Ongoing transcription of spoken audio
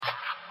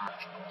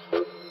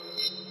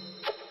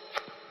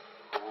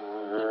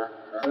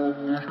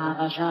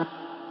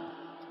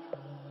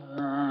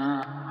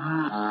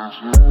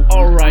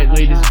All right,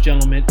 ladies and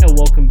gentlemen, and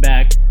welcome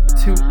back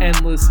to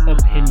Endless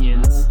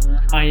Opinions.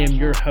 I am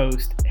your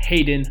host,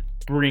 Hayden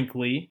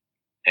Brinkley.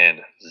 And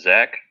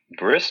Zach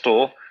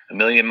Bristol, a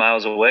million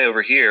miles away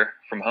over here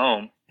from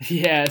home.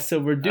 Yeah, so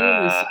we're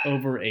doing this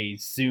over a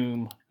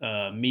Zoom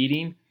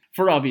meeting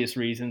for obvious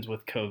reasons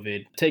with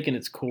COVID taking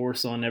its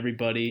course on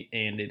everybody,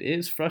 and it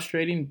is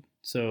frustrating.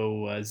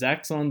 So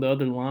Zach's on the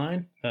other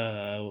line.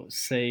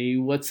 Say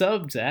what's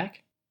up,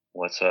 Zach.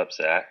 What's up,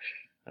 Zach?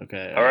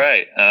 Okay. All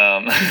right.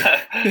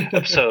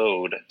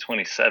 Episode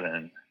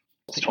 27.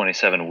 It's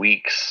 27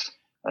 weeks.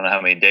 I don't know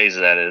how many days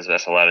that is.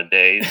 That's a lot of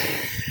days.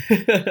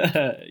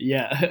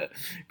 Yeah.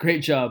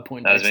 Great job,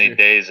 Poindexter. Not as many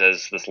days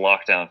as this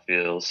lockdown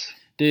feels.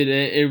 Dude,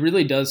 it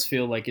really does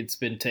feel like it's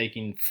been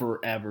taking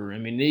forever. I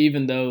mean,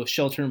 even though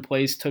shelter in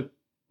place took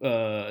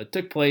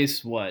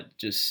place,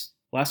 just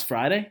last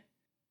Friday?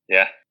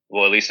 Yeah.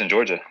 Well, at least in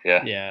Georgia.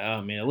 Yeah. Yeah.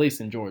 I mean, at least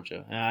in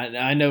Georgia.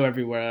 I know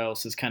everywhere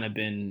else has kind of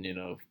been,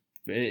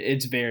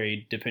 it's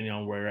varied depending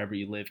on wherever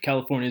you live.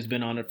 California's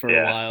been on it for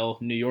a while.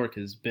 New York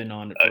has been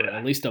on it for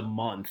at least a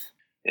month.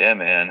 Yeah,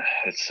 man.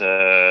 It's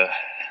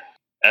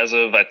as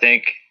of I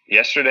think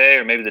yesterday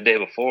or maybe the day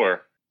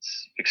before,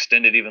 it's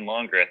extended even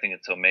longer. I think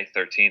until May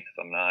 13th, if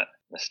I'm not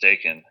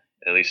mistaken.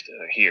 At least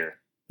here.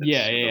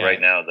 Yeah. Right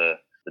now, the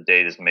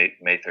date is May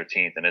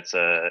 13th, and it's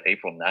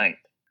April 9th.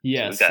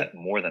 Yeah, so we've got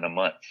more than a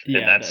month.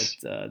 Yeah, and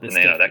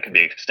that could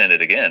be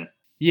extended again.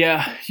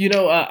 Yeah,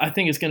 I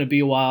think it's going to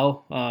be a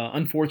while.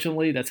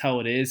 Unfortunately, that's how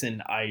it is,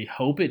 and I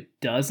hope it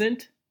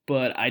doesn't.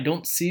 But I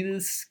don't see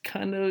this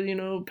kind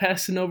of,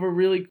 passing over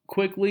really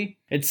quickly.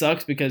 It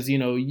sucks because, that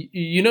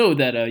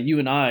you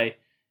and I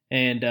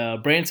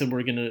and Branson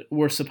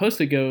we're supposed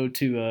to go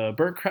to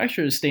Bert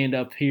Kreischer's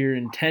stand-up here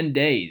in 10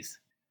 days.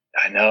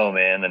 I know,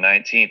 man. The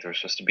 19th, we're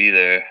supposed to be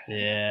there.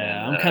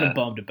 Yeah, and I'm kind of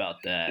bummed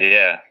about that.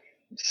 Yeah,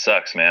 it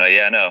sucks, man.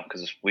 Yeah, I know,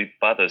 because we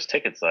bought those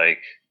tickets like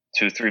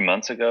 4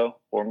 months ago,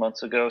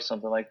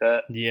 something like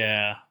that.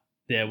 Yeah,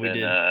 we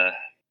did.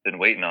 Been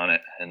waiting on it,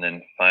 and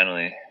then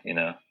finally,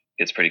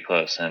 gets pretty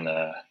close, and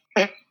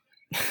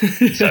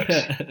sucks.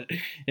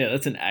 Yeah,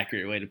 that's an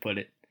accurate way to put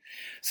it.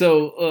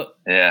 So,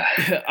 yeah,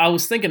 I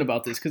was thinking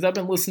about this because I've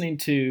been listening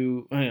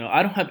to,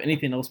 I don't have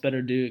anything else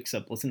better to do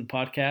except listen to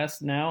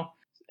podcasts now.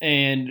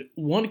 And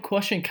one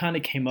question kind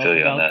of came up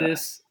about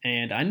this,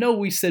 and I know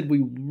we said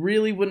we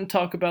really wouldn't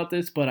talk about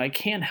this, but I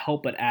can't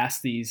help but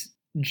ask these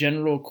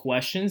general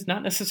questions,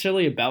 not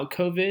necessarily about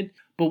COVID,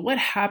 but what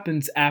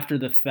happens after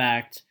the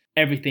fact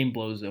everything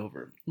blows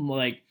over?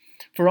 Like,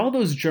 for all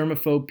those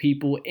germaphobe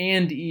people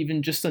and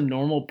even just a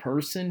normal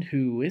person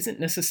who isn't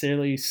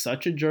necessarily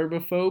such a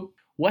germaphobe,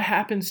 what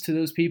happens to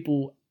those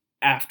people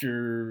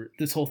after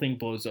this whole thing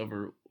blows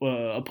over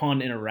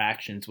upon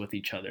interactions with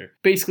each other?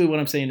 Basically what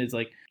I'm saying is,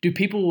 like, do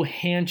people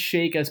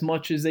handshake as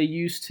much as they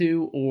used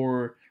to,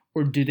 or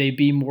do they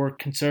be more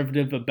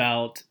conservative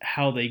about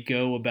how they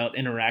go about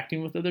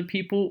interacting with other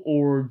people?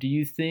 Or do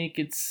you think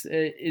it's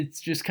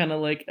just kind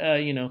of like,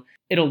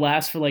 it'll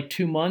last for like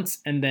 2 months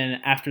and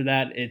then after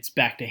that it's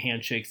back to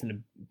handshakes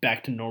and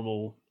back to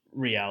normal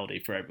reality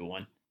for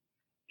everyone?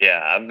 Yeah,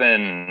 I've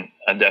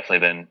definitely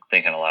been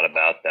thinking a lot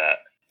about that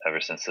ever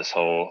since this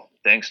whole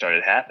thing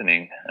started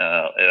happening.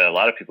 A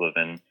lot of people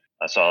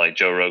I saw like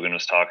Joe Rogan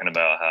was talking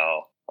about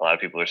how a lot of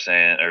people are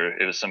saying, or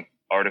it was some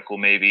article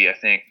maybe, I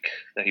think,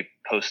 that he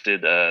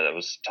posted that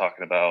was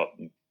talking about,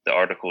 the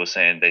article was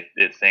saying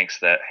it thinks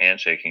that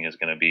handshaking is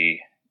going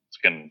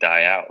to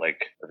die out.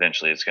 Like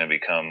eventually it's going to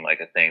become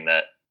like a thing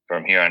that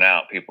from here on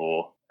out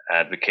people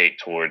advocate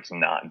towards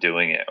not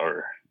doing it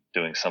or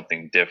doing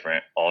something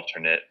different,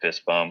 alternate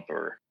fist bump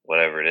or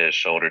whatever it is,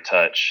 shoulder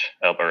touch,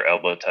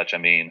 elbow touch. I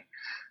mean,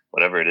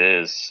 whatever it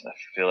is, I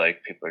feel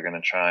like people are going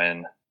to try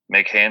and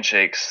make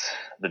handshakes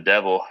the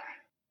devil.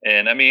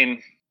 And I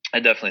mean, I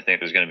definitely think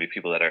there's going to be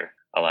people that are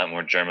a lot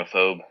more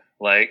germaphobe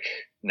like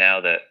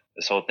now that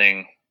this whole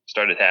thing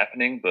started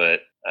happening.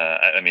 But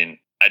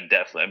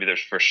there's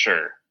for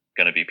sure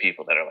going to be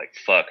people that are like,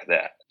 fuck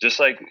that. Just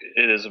like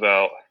it is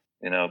about,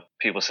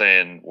 people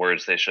saying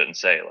words they shouldn't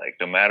say. Like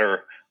no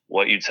matter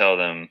what you tell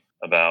them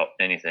about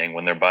anything,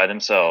 when they're by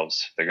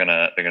themselves, they're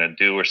gonna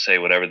do or say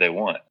whatever they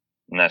want.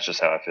 And that's just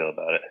how I feel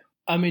about it.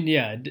 I mean,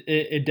 yeah,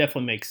 it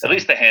definitely makes sense. At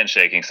least the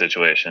handshaking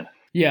situation.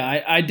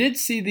 Yeah, I did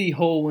see the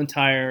whole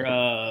entire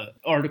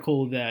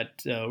article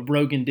that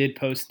Rogan did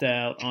post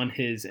out on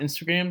his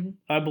Instagram,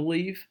 I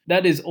believe.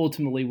 That is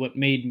ultimately what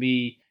made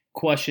me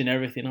question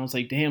everything. I was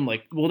like, damn,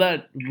 like, will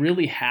that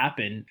really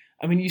happen?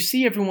 I mean, you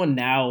see everyone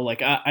now,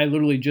 like, I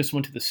literally just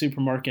went to the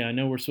supermarket. I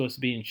know we're supposed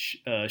to be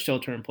in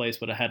shelter in place,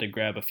 but I had to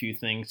grab a few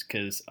things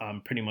because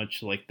I'm pretty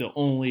much, like, the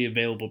only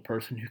available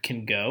person who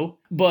can go.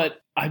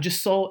 But I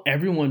just saw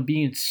everyone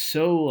being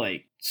so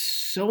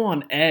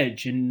on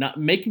edge and not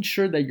making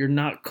sure that you're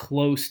not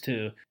close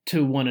to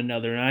one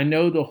another. And I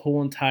know the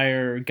whole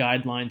entire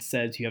guideline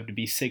says you have to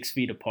be 6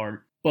 feet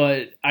apart.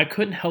 But I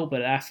couldn't help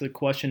but ask the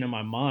question in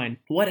my mind,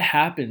 what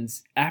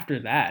happens after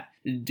that?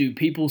 Do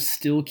people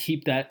still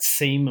keep that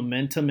same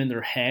momentum in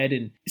their head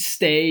and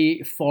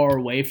stay far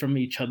away from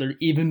each other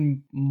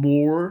even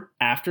more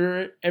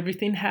after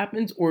everything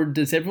happens? Or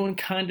does everyone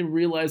kind of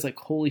realize, like,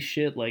 holy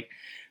shit, like,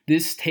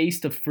 this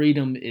taste of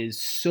freedom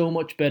is so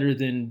much better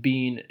than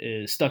being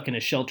stuck in a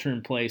shelter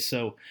in place.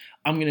 So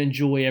I'm going to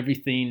enjoy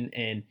everything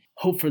and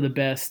hope for the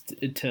best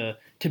to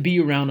be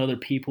around other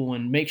people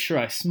and make sure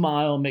I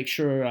smile, make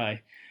sure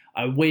I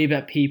wave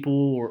at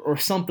people or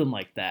something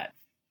like that.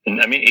 And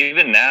I mean,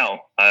 even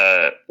now,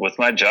 with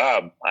my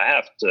job, I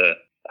have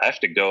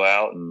to go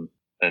out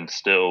and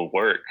still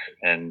work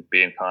and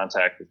be in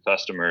contact with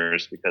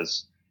customers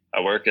because I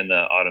work in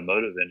the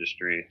automotive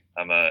industry.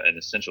 I'm an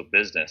essential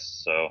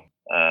business. So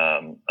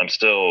I'm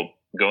still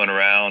going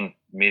around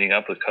meeting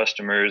up with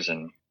customers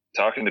and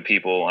talking to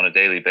people on a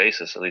daily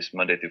basis, at least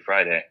Monday through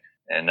Friday.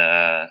 And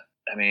I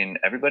mean,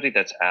 everybody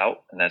that's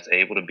out and that's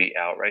able to be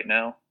out right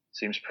now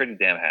seems pretty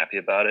damn happy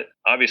about it.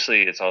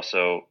 Obviously, it's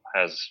also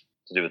has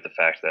to do with the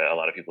fact that a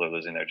lot of people are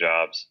losing their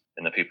jobs,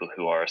 and the people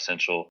who are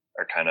essential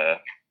are kind of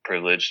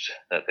privileged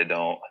that they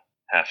don't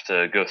have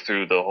to go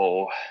through the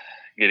whole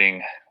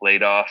getting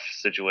laid off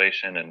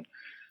situation and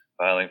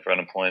filing for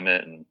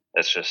unemployment. And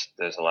that's just,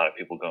 there's a lot of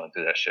people going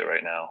through that shit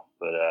right now.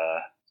 But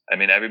I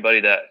mean,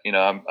 everybody that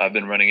I've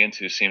been running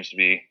into seems to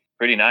be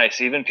pretty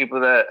nice. Even people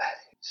that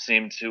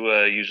seem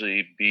to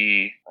usually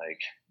be like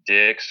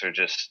dicks or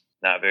just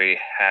not very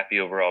happy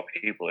overall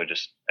people are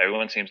just,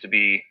 everyone seems to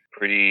be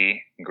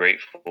pretty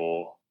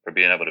grateful for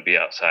being able to be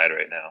outside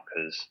right now.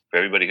 Because for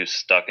everybody who's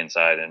stuck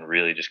inside and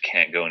really just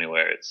can't go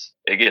anywhere,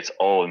 it gets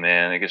old,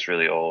 man. It gets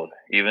really old.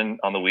 Even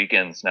on the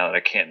weekends, now that I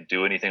can't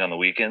do anything on the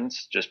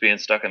weekends, just being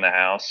stuck in the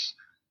house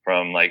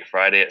from like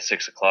Friday at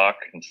 6 o'clock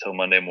until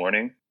Monday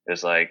morning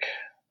is like,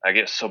 I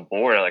get so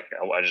bored. Like,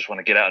 I just want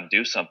to get out and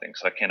do something.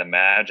 So I can't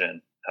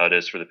imagine how it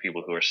is for the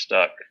people who are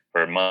stuck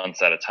for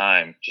months at a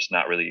time, just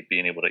not really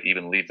being able to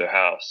even leave their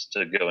house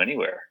to go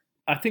anywhere.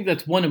 I think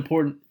that's one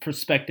important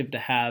perspective to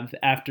have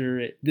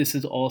after this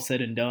is all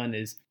said and done,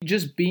 is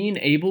just being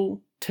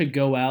able to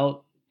go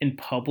out in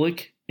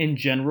public in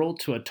general,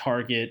 to a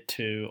Target,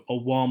 to a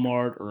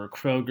Walmart or a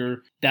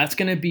Kroger. That's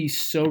going to be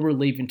so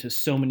relieving to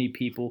so many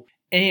people.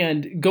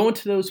 And going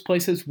to those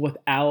places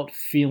without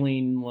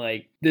feeling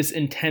like this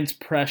intense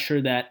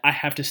pressure that I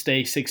have to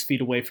stay 6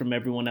 feet away from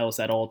everyone else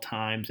at all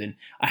times. And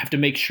I have to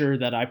make sure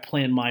that I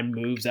plan my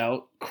moves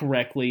out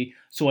correctly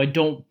so I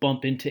don't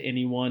bump into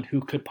anyone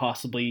who could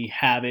possibly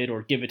have it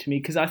or give it to me.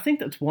 Because I think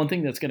that's one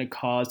thing that's going to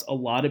cause a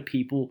lot of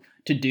people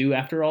to do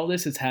after all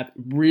this, is have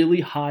really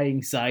high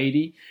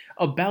anxiety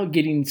about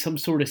getting some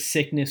sort of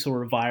sickness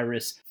or a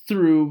virus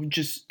through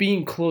just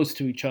being close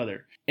to each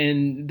other.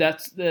 And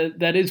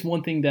that is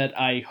one thing that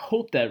I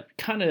hope that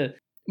kind of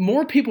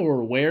more people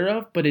are aware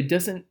of, but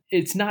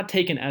it's not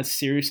taken as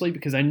seriously,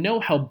 because I know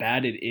how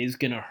bad it is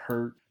going to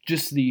hurt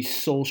just the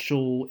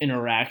social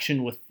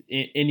interaction with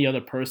any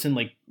other person.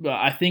 Like,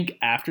 I think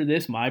after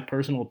this, my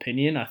personal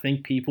opinion, I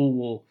think people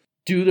will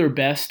do their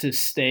best to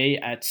stay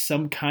at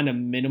some kind of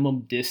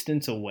minimum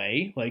distance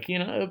away, like,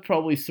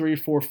 probably 3 or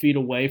 4 feet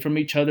away from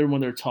each other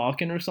when they're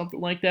talking or something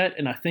like that.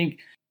 And I think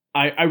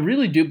I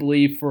really do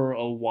believe for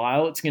a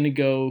while it's going to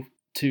go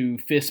to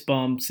fist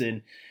bumps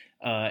and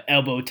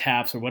elbow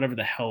taps or whatever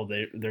the hell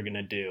they're going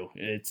to do.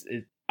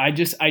 I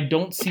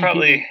don't see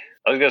probably.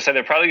 I was gonna say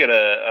they're probably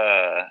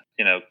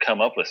gonna come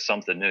up with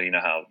something new. You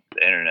know how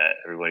the internet,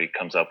 everybody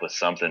comes up with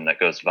something that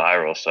goes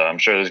viral. So I'm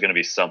sure there's gonna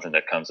be something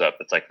that comes up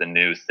that's like the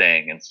new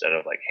thing instead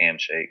of like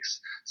handshakes.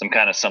 Some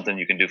kind of something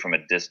you can do from a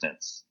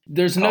distance.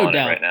 There's no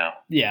doubt right now.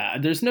 Yeah,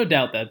 there's no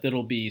doubt that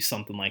there'll be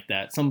something like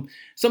that. Some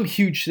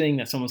huge thing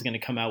that someone's gonna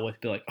come out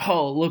with, be like,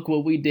 oh, look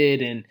what we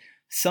did, and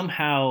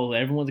somehow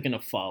everyone's gonna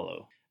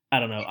follow. I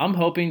don't know. I'm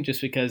hoping,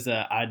 just because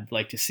I'd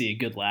like to see a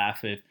good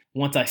laugh. If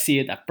once I see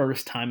it that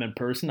first time in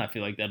person, I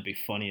feel like that'd be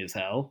funny as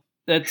hell.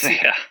 That's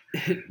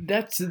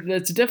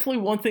definitely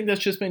one thing that's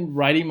just been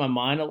riding my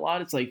mind a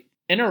lot. It's like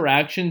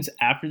interactions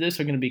after this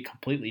are going to be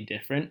completely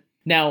different.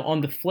 Now,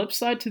 on the flip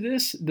side to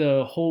this,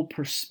 the whole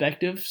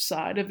perspective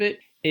side of it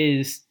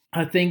is,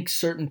 I think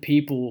certain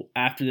people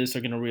after this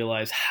are going to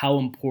realize how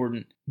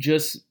important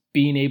just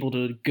being able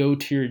to go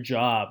to your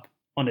job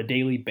on a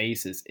daily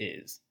basis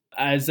is.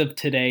 As of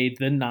today,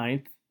 the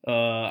 9th,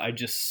 I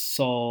just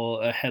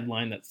saw a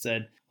headline that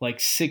said like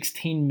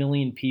 16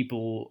 million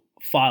people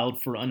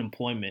filed for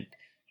unemployment,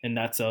 and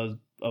that's of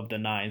the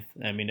 9th.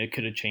 I mean, it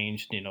could have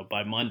changed,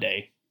 by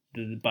Monday,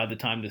 by the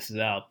time this is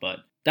out, but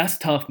that's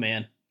tough,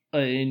 man.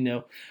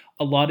 A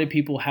lot of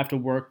people have to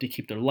work to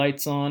keep their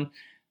lights on,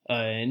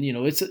 and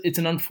it's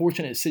an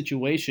unfortunate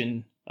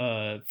situation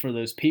for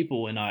those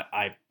people, and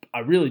I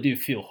really do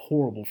feel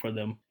horrible for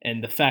them.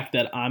 And the fact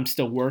that I'm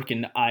still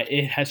working,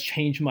 it has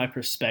changed my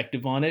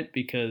perspective on it,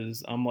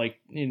 because I'm like,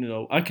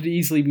 I could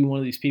easily be one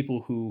of these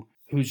people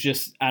who's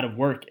just out of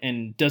work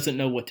and doesn't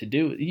know what to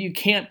do. You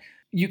can't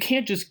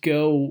just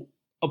go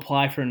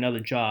apply for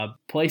another job.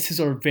 Places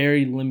are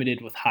very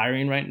limited with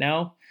hiring right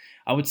now.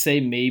 I would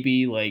say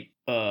maybe like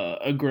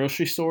a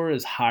grocery store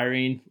is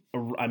hiring,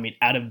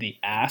 out of the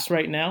ass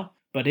right now.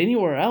 But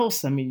anywhere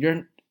else,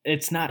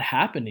 it's not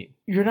happening.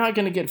 You're not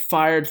going to get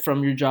fired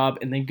from your job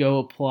and then go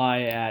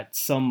apply at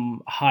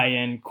some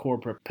high-end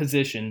corporate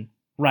position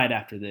right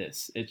after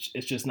this. It's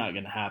just not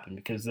going to happen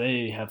because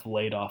they have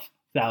laid off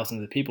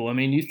thousands of people. I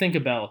mean, you think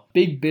about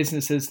big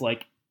businesses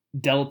like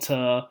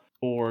Delta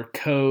or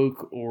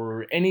Coke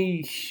or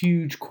any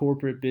huge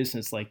corporate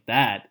business like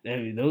that. I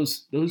mean,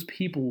 those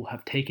people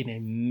have taken a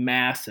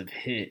massive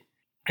hit.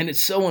 And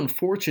it's so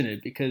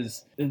unfortunate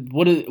because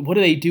what do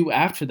they do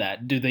after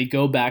that? Do they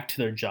go back to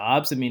their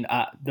jobs? I mean,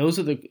 those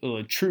are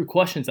the true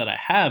questions that I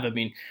have. I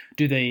mean,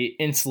 do they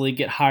instantly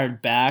get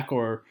hired back,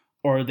 or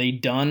are they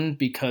done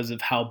because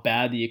of how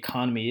bad the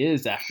economy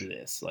is after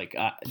this? Like,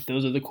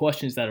 those are the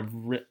questions that have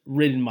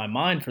ridden my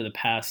mind for the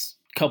past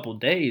couple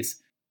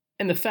days.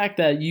 And the fact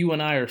that you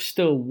and I are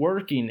still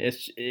working,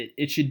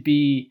 it should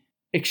be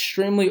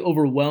extremely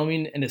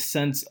overwhelming in a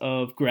sense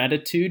of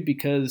gratitude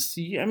because,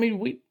 I mean,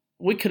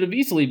 we could have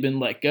easily been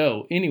let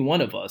go, any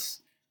one of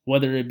us,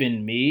 whether it had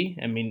been me.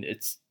 I mean,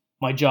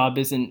 my job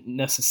isn't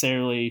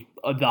necessarily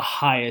the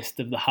highest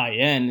of the high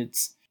end.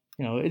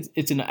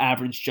 It's an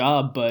average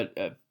job,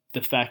 but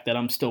the fact that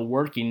I'm still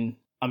working,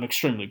 I'm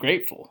extremely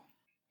grateful.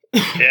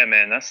 Yeah,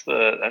 man, that's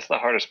the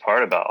hardest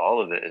part about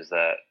all of it is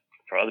that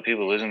for all the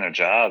people losing their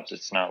jobs,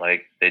 it's not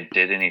like they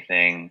did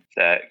anything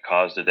that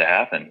caused it to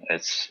happen.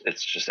 It's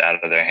just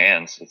out of their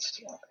hands.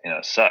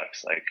 It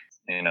sucks. Like,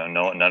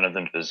 none of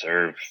them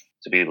deserve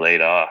to be laid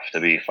off, to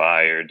be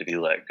fired, to be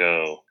let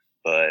go.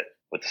 But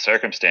with the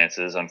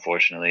circumstances,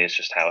 unfortunately, it's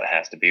just how it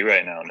has to be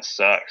right now, and it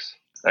sucks.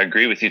 I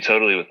agree with you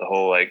totally with the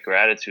whole like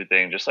gratitude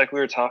thing. Just like we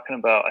were talking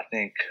about, I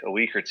think a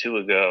week or two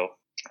ago,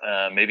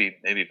 maybe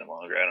even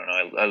longer. I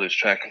don't know. I lose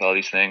track of all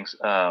these things.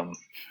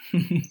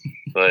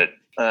 But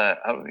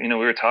we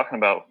were talking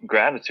about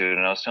gratitude,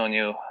 and I was telling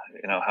you,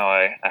 how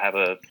I have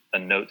a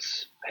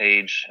notes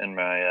page in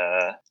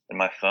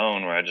my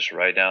phone where I just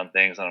write down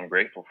things that I'm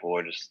grateful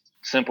for, just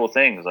simple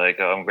things like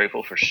I'm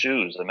grateful for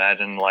shoes.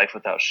 Imagine life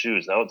without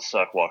shoes. That would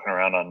suck, walking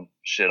around on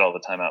shit all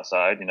the time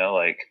outside,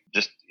 like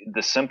just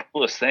the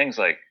simplest things.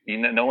 Like,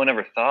 no one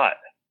ever thought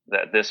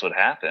that this would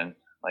happen,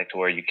 like to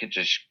where you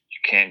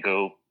can't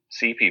go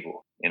see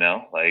people,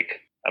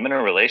 like I'm in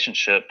a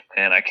relationship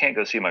and I can't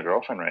go see my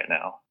girlfriend right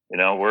now.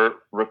 We're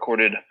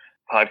recorded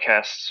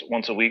podcasts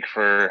once a week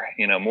for,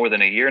 more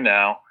than a year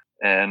now,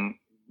 and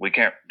we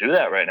can't do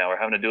that right now. We're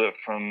having to do it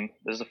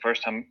this is the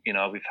first time,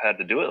 we've had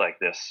to do it like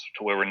this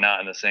to where we're not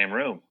in the same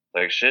room.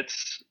 Like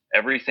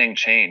everything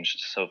changed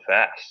so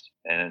fast.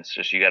 And it's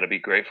just, you got to be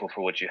grateful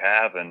for what you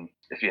have. And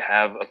if you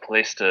have a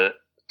place to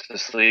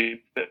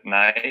sleep at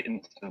night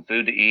and some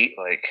food to eat,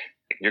 like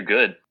you're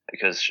good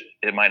because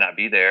it might not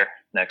be there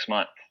next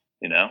month,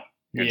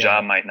 Your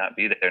job might not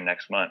be there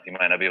next month. You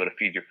might not be able to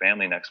feed your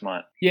family next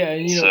month. Yeah,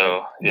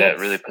 it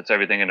really puts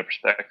everything into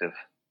perspective.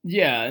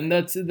 Yeah, and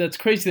that's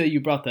crazy that you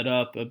brought that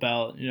up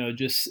about,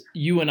 just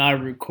you and I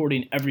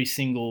recording every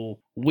single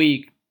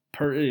week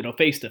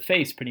face to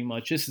face pretty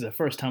much. This is the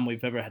first time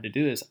we've ever had to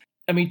do this.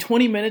 I mean,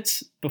 20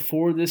 minutes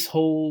before this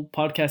whole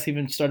podcast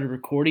even started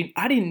recording,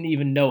 I didn't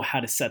even know how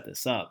to set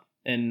this up.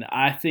 And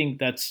I think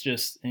that's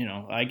just,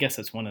 I guess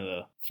that's one of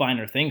the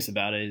finer things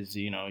about it is,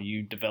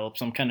 you develop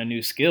some kind of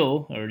new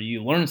skill or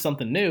you learn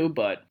something new.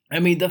 But I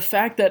mean, the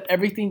fact that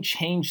everything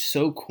changed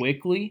so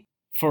quickly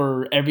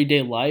for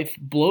everyday life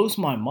blows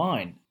my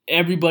mind.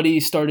 Everybody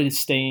started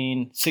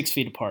staying 6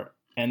 feet apart.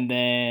 And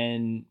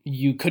then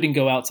you couldn't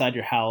go outside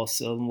your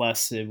house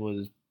unless it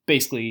was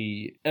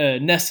basically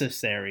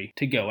necessary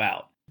to go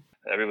out.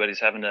 Everybody's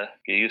having to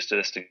get used to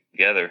this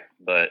together.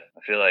 But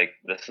I feel like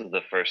this is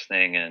the first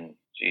thing in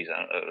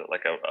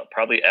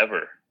probably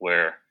ever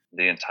where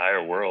the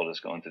entire world is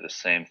going through the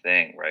same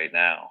thing right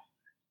now,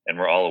 and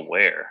we're all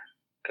aware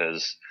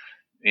because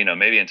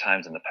maybe in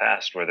times in the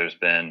past where there's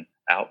been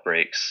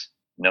outbreaks,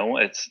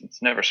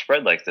 it's never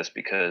spread like this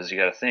because you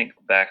got to think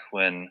back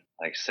when,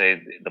 like,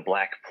 say the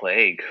Black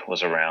Plague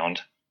was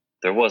around,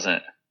 there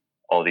wasn't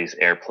all these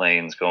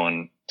airplanes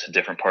going to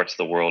different parts of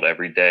the world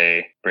every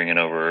day bringing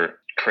over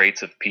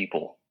crates of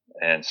people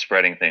and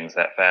spreading things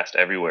that fast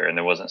everywhere. And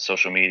there wasn't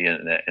social media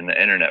and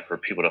the internet for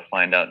people to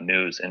find out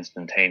news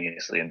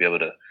instantaneously and be able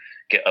to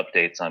get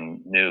updates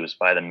on news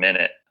by the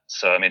minute.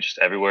 So, I mean, just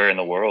everywhere in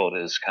the world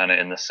is kind of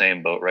in the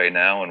same boat right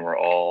now. And we're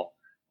all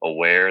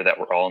aware that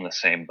we're all in the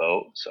same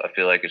boat. So I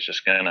feel like it's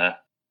just going to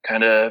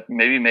kind of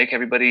maybe make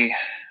everybody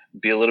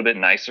be a little bit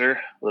nicer, a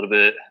little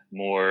bit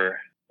more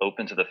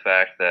open to the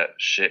fact that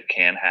shit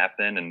can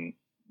happen. And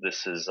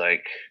this is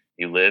like,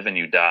 you live and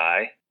you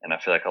die. And I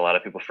feel like a lot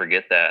of people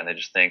forget that, and they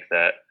just think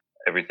that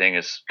everything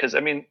is, because I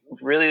mean,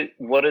 really,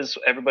 what is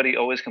everybody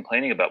always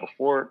complaining about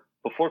before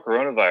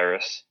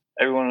coronavirus?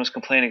 Everyone was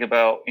complaining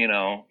about,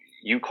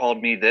 you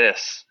called me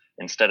this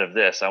instead of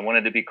this. I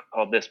wanted to be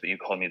called this, but you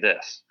called me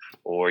this,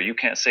 or you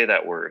can't say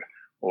that word,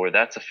 or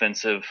that's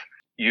offensive.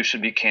 You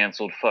should be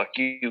canceled. Fuck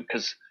you,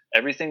 because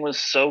everything was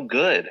so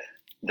good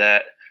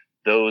that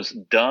those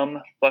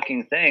dumb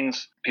fucking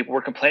things, people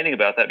were complaining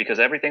about that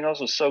because everything else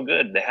was so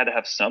good. They had to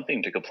have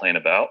something to complain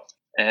about.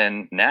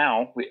 And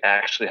now we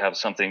actually have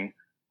something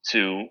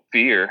to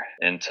fear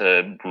and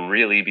to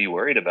really be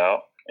worried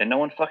about. And no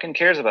one fucking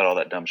cares about all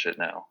that dumb shit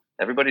now.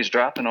 Everybody's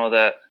dropping all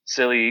that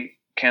silly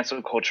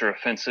cancel culture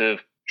offensive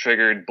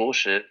triggered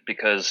bullshit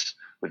because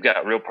we've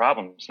got real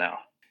problems now.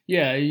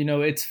 Yeah,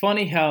 it's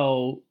funny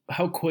how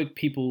quick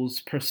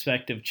people's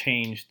perspective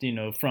changed,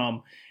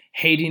 from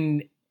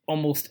hating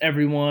almost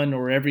everyone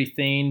or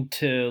everything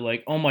to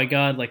like, oh my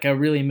God, like I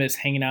really miss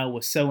hanging out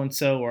with so and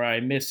so, or I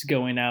miss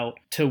going out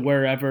to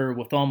wherever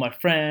with all my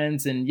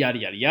friends and yada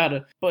yada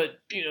yada. But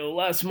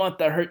last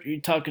month I heard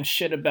you talking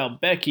shit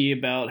about Becky,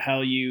 about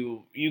how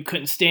you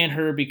couldn't stand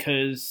her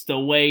because the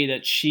way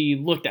that she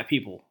looked at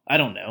people. I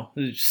don't know,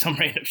 it's some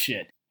random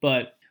shit.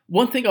 But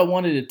one thing I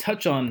wanted to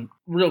touch on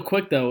real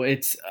quick though,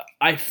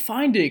 I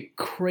find it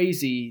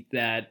crazy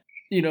that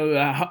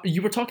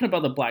you were talking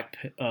about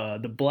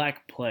the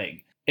Black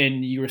Plague.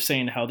 And you were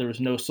saying how there was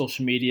no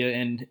social media,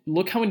 and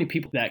look how many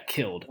people that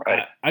killed.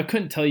 Right. I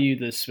couldn't tell you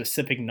the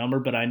specific number,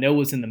 but I know it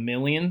was in the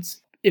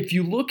millions. If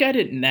you look at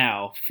it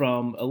now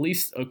from at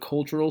least a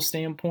cultural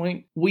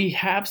standpoint, we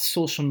have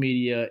social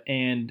media,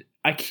 and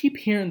I keep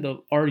hearing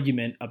the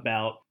argument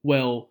about,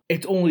 well,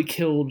 it's only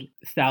killed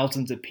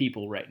thousands of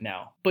people right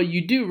now. But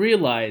you do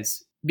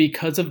realize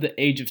because of the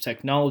age of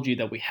technology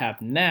that we have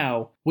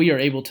now, we are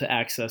able to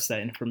access that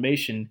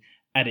information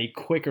at a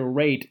quicker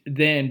rate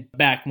than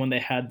back when they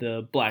had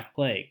the Black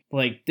Plague.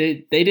 Like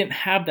they didn't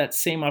have that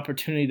same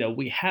opportunity that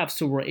we have,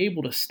 so we're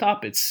able to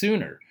stop it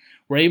sooner.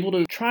 We're able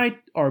to try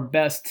our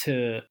best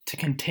to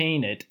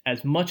contain it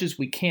as much as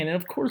we can. And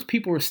of course,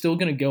 people are still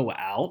going to go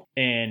out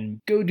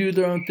and go do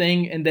their own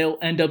thing, and they'll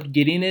end up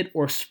getting it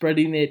or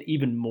spreading it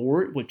even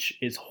more, which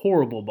is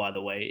horrible, by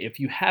the way.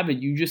 If you have it,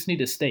 you just need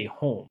to stay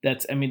home.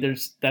 That's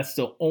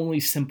the only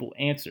simple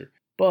answer.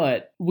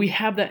 But we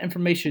have that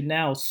information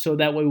now, so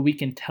that way we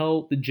can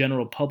tell the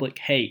general public,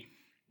 hey,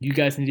 you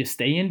guys need to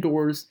stay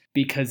indoors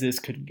because this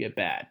could get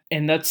bad.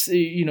 And that's,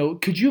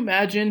 could you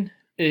imagine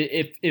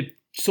if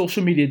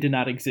social media did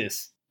not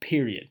exist,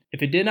 period?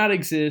 If it did not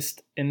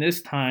exist in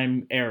this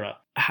time era,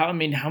 how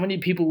many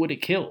people would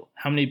it kill?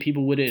 How many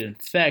people would it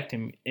infect?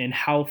 And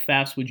how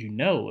fast would you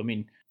know?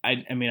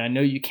 I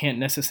know you can't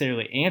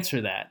necessarily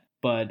answer that,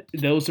 but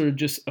those are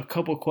just a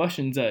couple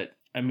questions that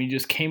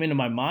just came into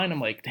my mind. I'm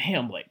like,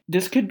 damn, like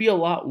this could be a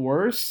lot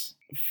worse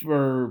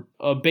for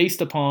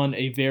based upon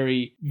a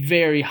very,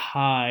 very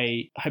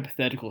high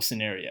hypothetical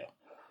scenario.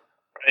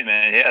 Right,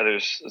 man. Yeah,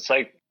 it's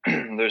like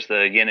there's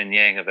the yin and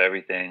yang of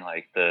everything.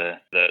 Like the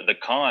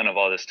con of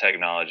all this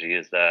technology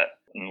is that,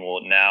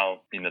 well,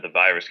 now the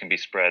virus can be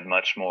spread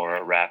much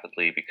more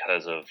rapidly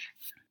because of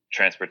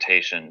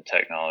transportation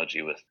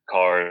technology with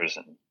cars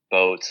and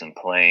boats and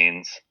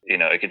planes.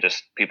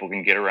 People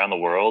can get around the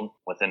world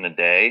within a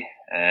day,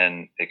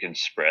 and it can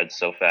spread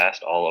so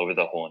fast all over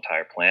the whole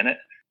entire planet.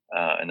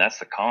 And that's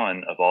the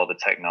con of all the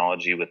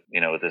technology with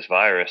this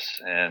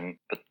virus.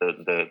 But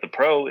the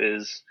pro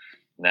is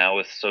now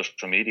with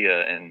social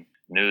media and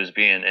news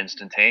being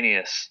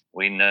instantaneous,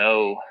 we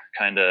know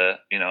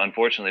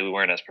unfortunately we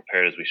weren't as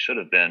prepared as we should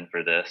have been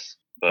for this.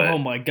 But oh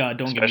my God,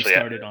 don't get me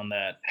started on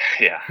that.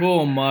 Yeah.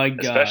 Oh my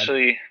God.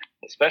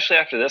 Especially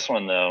after this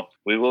one, though,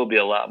 we will be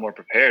a lot more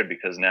prepared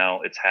because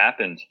now it's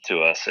happened to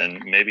us.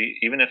 And maybe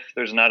even if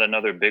there's not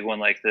another big one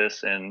like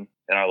this in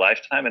our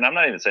lifetime, and I'm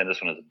not even saying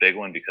this one is a big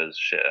one because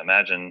shit,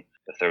 imagine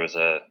if there was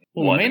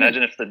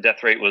imagine if the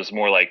death rate was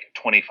more like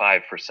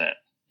 25%.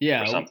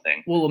 Yeah, or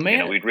something. Well,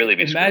 we'd really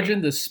be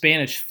imagine screwed. The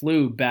Spanish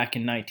flu back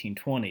in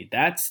 1920.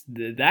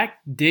 That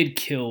did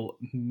kill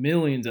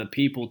millions of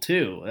people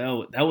too.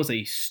 That was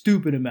a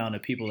stupid amount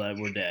of people that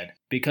were dead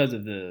because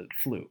of the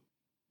flu.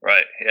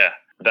 Right. Yeah.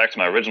 Back to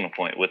my original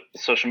point, with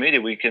social media,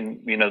 we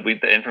can,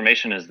 the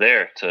information is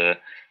there to,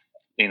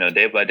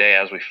 day by day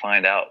as we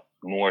find out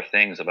more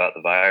things about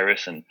the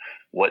virus and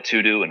what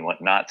to do and what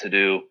not to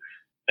do.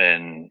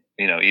 And,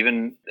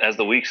 even as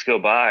the weeks go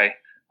by,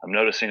 I'm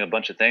noticing a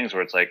bunch of things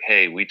where it's like,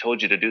 hey, we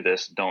told you to do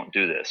this, don't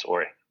do this.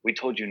 Or we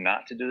told you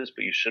not to do this,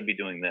 but you should be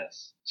doing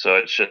this. So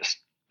it's just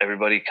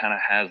everybody kind of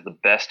has the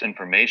best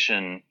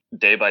information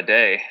day by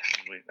day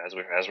as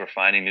we're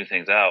finding new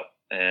things out.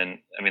 And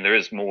there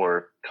is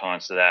more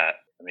cons to that.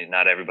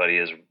 Not everybody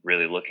is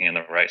really looking in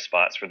the right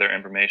spots for their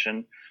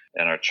information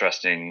and are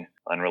trusting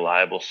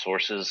unreliable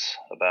sources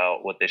about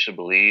what they should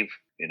believe.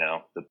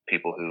 The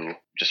people who,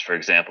 just for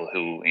example,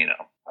 who,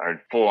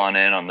 are full on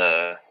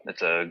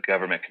it's a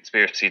government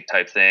conspiracy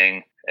type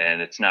thing.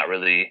 And it's not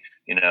really,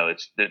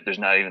 there's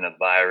not even a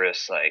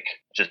virus, like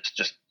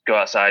just go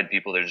outside,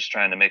 people. They're just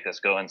trying to make us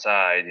go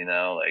inside,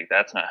 like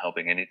that's not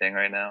helping anything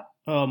right now.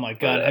 Oh my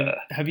God.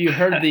 But, have you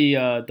heard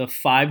the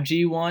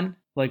 5G one?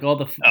 Like they're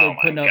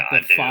putting up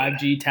the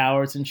 5G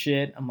towers and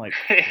shit. I'm like,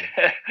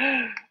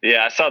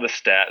 yeah, I saw the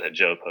stat that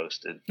Joe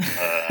posted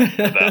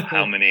about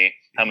how many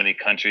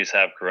countries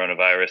have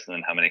coronavirus and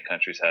then how many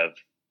countries have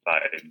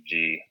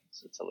 5G.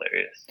 It's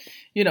hilarious.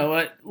 You know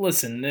what?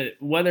 Listen,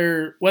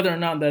 whether or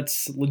not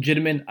that's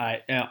legitimate,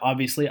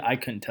 obviously I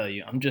couldn't tell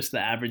you. I'm just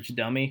the average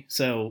dummy,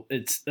 so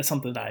that's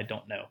something that I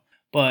don't know.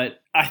 But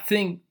I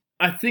think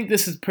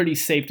this is pretty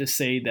safe to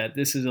say that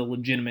this is a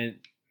legitimate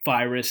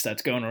virus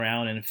that's going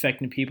around and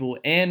infecting people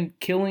and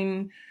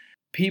killing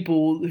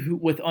people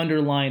with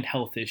underlying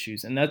health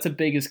issues. And that's the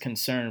biggest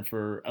concern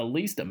for at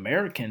least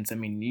Americans. I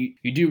mean,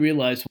 you do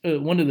realize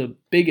one of the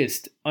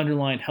biggest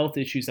underlying health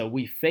issues that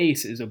we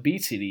face is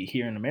obesity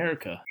here in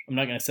America. I'm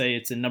not going to say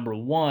it's the number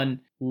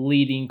one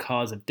leading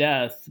cause of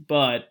death,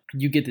 but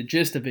you get the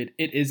gist of it.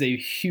 It is a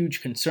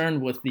huge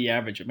concern with the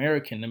average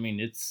American. I mean,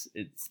 it's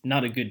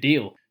not a good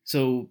deal.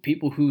 So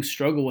people who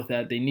struggle with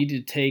that, they need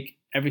to take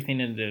everything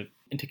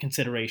into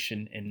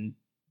consideration and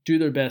do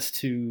their best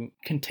to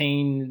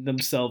contain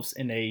themselves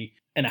in a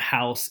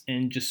house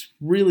and just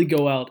really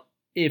go out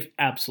if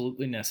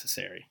absolutely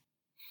necessary.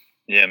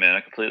 Yeah, man,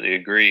 I completely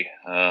agree.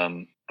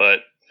 But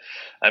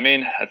I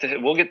mean, I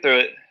think we'll get through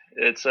it.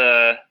 It's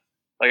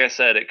like I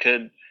said, it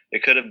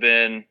could have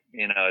been,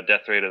 you know, a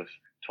death rate of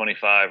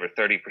 25 or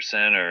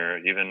 30% or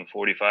even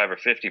 45 or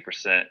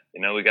 50%.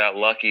 You know, we got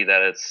lucky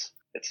that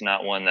it's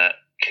not one that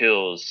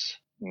kills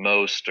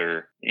most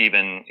or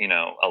even, you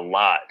know, a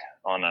lot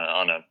on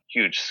a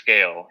huge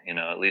scale. You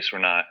know, at least we're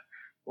not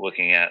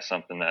looking at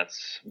something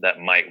that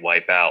might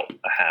wipe out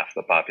a half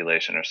the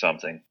population or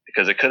something,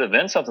 because it could have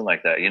been something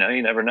like that. You know,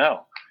 you never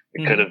know.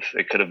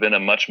 It could have been a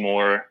much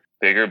more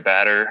bigger,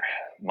 badder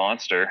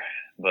monster,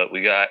 but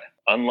we got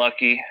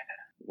unlucky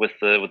with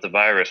the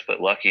virus,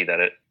 but lucky that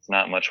it's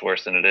not much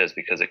worse than it is,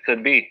 because it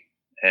could be.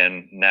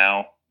 And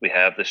now we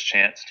have this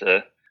chance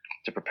to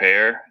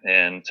prepare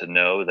and to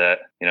know that,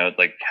 you know,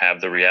 like have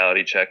the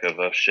reality check of,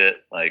 oh shit,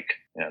 like,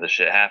 you know, this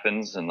shit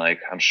happens. And like,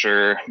 I'm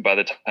sure by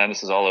the time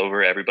this is all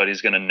over,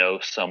 everybody's going to know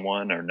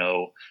someone or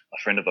know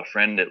a friend of a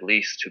friend at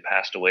least who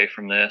passed away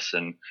from this.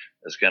 And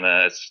it's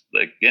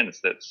like, again,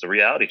 it's the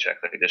reality check.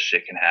 Like, this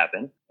shit can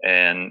happen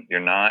and you're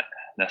not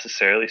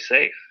necessarily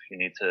safe. You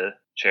need to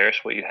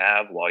cherish what you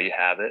have while you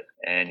have it,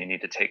 and you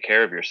need to take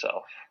care of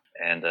yourself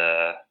and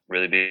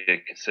really be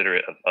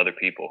considerate of other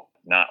people,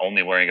 not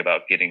only worrying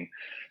about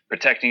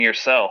protecting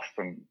yourself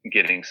from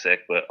getting sick,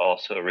 but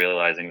also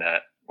realizing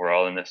that we're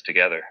all in this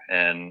together.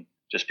 And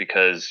just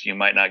because you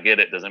might not get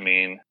it doesn't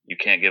mean you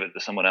can't give it to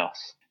someone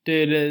else.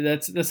 Dude,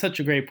 that's such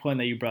a great point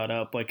that you brought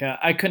up. Like,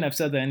 I couldn't have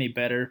said that any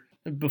better.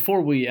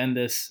 Before we end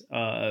this,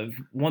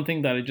 one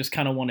thing that I just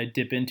kind of want to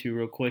dip into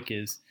real quick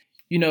is,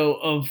 you know,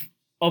 of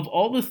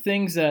all the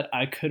things that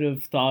I could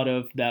have thought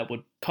of that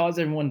would cause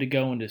everyone to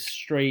go into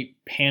straight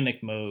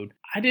panic mode,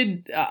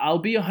 I'll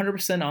be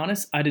 100%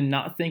 honest, I did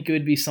not think it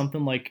would be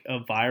something like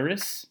a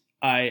virus.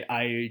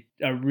 I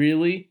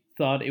really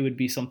thought it would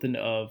be something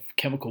of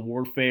chemical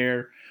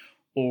warfare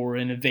or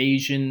an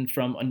invasion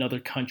from another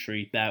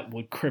country that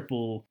would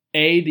cripple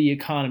A, the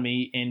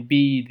economy, and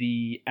B,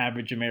 the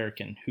average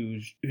American who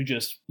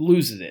just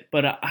loses it.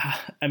 But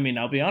I mean,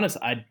 I'll be honest,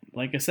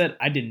 like I said,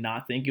 I did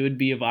not think it would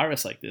be a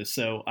virus like this.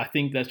 So I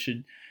think it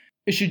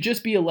should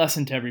just be a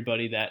lesson to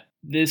everybody that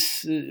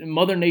this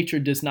Mother Nature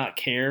does not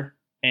care,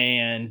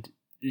 and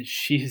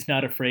she is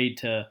not afraid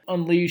to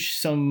unleash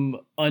some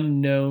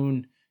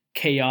unknown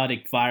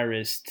chaotic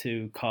virus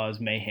to cause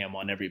mayhem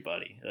on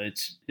everybody.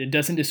 It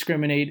doesn't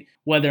discriminate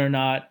whether or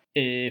not,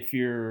 if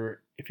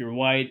you're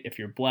white, if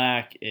you're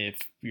black, if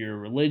you're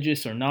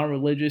religious or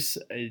non-religious.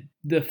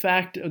 The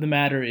fact of the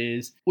matter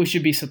is we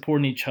should be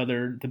supporting each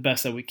other the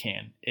best that we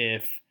can.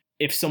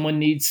 If someone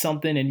needs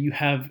something and you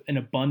have an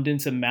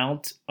abundance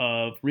amount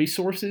of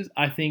resources,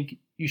 I think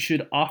you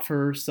should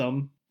offer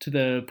some to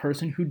the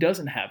person who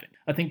doesn't have it.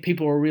 I think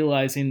people are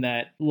realizing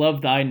that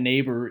love thy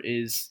neighbor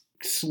is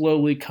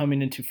slowly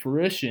coming into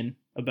fruition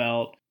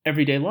about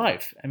everyday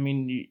life. I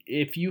mean,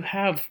 if you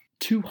have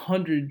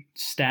 200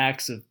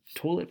 stacks of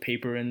toilet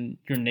paper and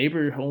your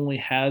neighbor only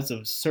has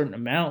a certain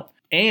amount,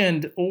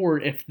 or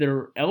if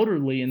they're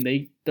elderly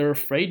and they're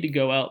afraid to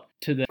go out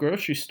to the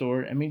grocery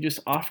store, I mean, just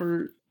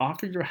offer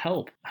your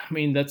help. I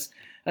mean, that's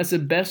the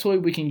best way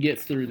we can get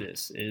through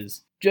this,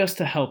 is just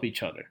to help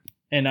each other.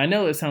 And I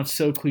know it sounds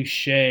so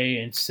cliche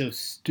and so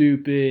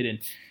stupid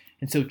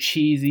and so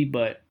cheesy,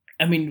 but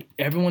I mean,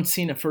 everyone's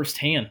seen it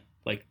firsthand.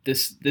 Like,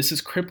 this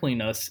is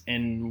crippling us,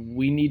 and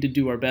we need to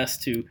do our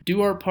best to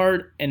do our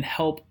part and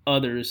help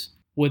others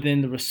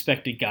within the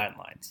respected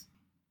guidelines.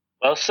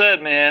 Well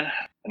said, man.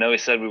 I know we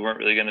said we weren't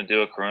really going to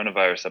do a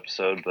coronavirus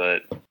episode,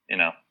 but, you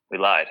know, we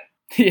lied.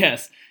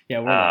 Yes. Yeah,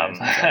 we're liars.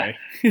 I'm sorry.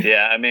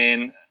 Yeah, I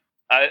mean,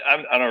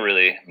 I don't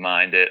really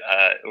mind it.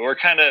 We're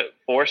kind of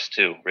forced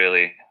to,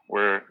 really.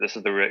 This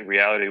is the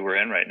reality we're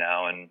in right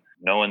now, and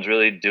no one's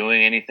really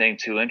doing anything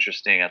too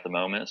interesting at the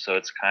moment. So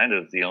it's kind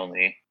of the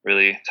only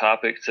really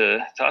topic to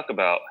talk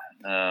about,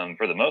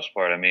 for the most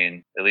part. I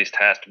mean, at least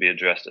has to be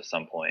addressed at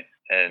some point.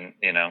 And,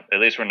 you know, at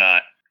least we're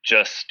not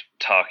just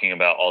talking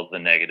about all the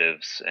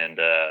negatives and,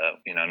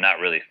 you know, not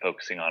really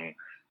focusing on,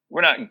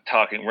 we're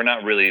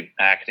not really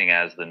acting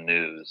as the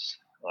news.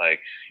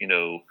 Like, you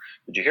know,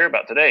 did you hear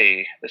about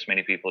today? This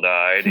many people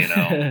died, you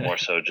know, more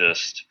so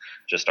just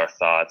our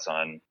thoughts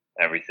on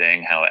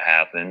everything, how it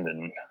happened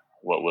and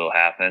what will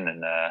happen.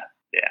 And,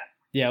 yeah.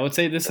 Yeah, I would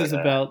say this is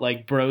about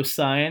like bro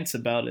science,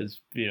 about as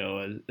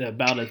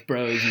about as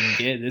bro as you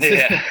can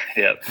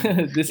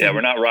get.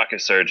 We're not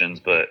rocket surgeons,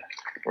 but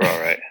we're all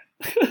right.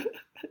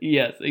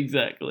 Yes,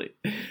 exactly.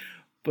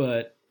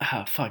 But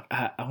fuck.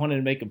 I wanted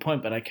to make a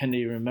point, but I couldn't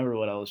even remember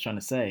what I was trying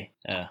to say.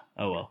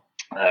 Oh well.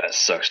 It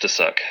sucks to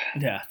suck.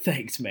 Yeah,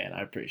 thanks, man.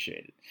 I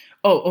appreciate it.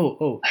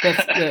 Oh.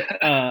 That's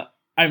the.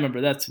 I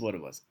remember that's what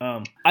it was.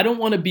 I don't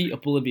want to be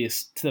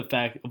oblivious to the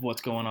fact of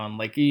what's going on.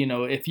 Like, you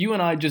know, if you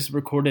and I just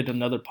recorded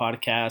another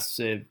podcast,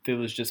 if it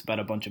was just about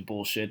a bunch of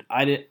bullshit,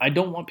 I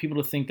don't want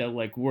people to think that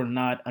like we're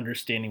not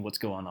understanding what's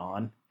going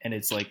on, and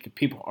it's like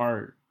people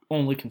are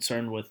only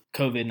concerned with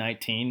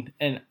COVID-19,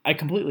 and I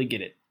completely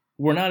get it.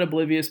 We're not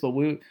oblivious, but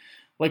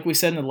like we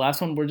said in the last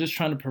one, we're just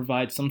trying to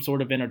provide some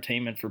sort of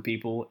entertainment for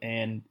people.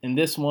 And in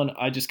this one,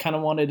 I just kind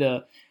of wanted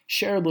to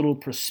share a little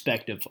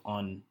perspective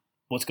on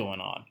what's going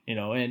on, you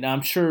know, and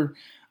I'm sure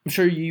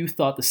you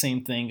thought the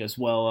same thing as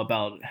well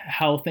about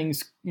how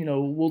things, you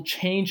know, will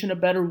change in a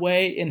better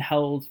way and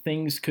how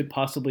things could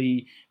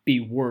possibly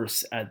be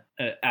worse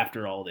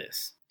after all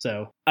this.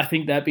 So I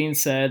think that being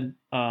said,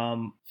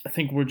 I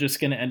think we're just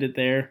going to end it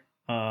there.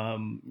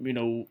 You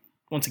know,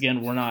 once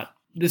again,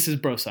 this is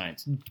bro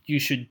science. You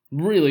should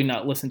really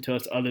not listen to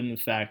us other than the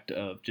fact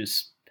of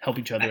just help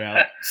each other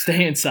out,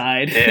 stay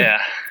inside.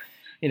 Yeah.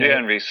 Do your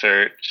own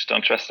research.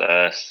 Don't trust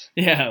us.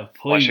 Yeah,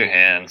 please. Wash your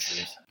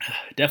hands.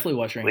 Definitely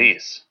wash your hands.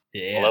 Please.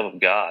 Yeah. For the love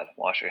of God,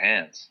 wash your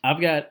hands. I've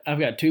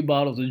got 2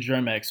 bottles of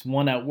Germ-X,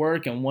 one at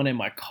work and one in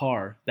my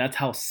car. That's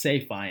how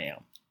safe I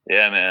am.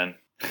 Yeah, man.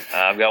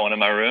 I've got one in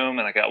my room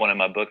and I got one in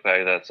my book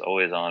bag that's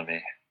always on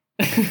me.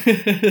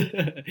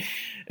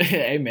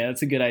 Hey, man,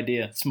 that's a good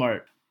idea.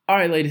 Smart. All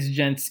right, ladies and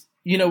gents,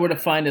 you know where to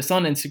find us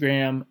on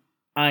Instagram.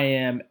 I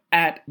am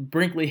at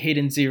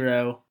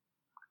BrinkleyHayden0.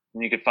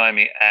 You can find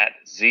me at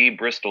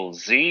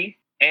ZBristolZ,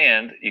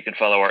 and you can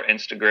follow our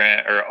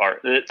Instagram or our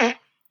Twitter.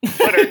 You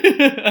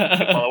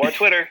can follow our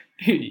Twitter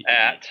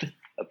at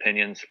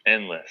Opinions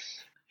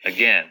Endless.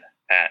 Again,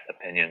 at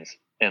Opinions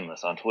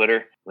Endless on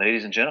Twitter.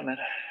 Ladies and gentlemen,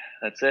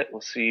 that's it.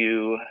 We'll see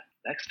you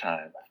next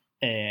time.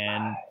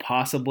 And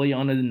possibly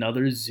on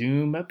another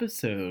Zoom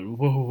episode.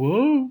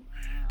 Whoa.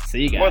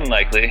 See you guys. More than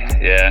likely.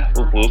 Yeah.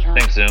 Whoop, whoop.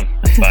 Thanks, Zoom.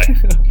 Bye.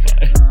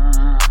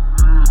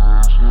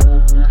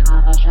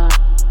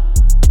 Bye.